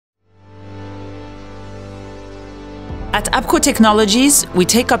At APCO Technologies, we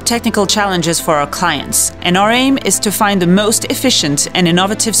take up technical challenges for our clients, and our aim is to find the most efficient and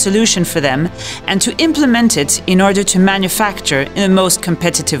innovative solution for them and to implement it in order to manufacture in the most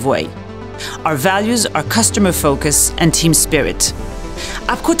competitive way. Our values are customer focus and team spirit.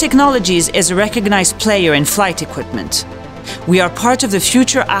 APCO Technologies is a recognized player in flight equipment. We are part of the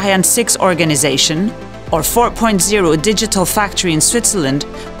future Ariane 6 organization. Our 4.0 digital factory in Switzerland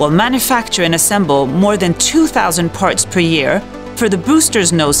will manufacture and assemble more than 2,000 parts per year for the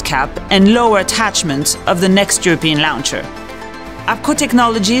booster's nose cap and lower attachment of the next European launcher. APCO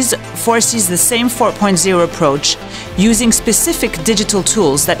Technologies foresees the same 4.0 approach, using specific digital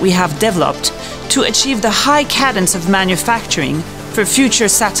tools that we have developed to achieve the high cadence of manufacturing for future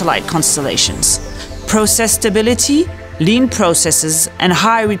satellite constellations. Process stability, lean processes and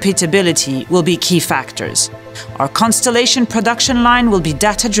high repeatability will be key factors. Our constellation production line will be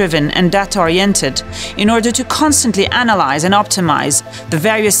data-driven and data-oriented in order to constantly analyze and optimize the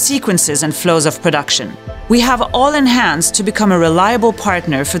various sequences and flows of production. We have all in hands to become a reliable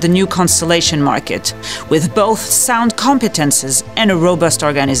partner for the new constellation market, with both sound competences and a robust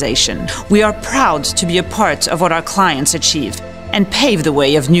organization. We are proud to be a part of what our clients achieve and pave the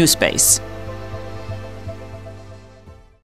way of new space.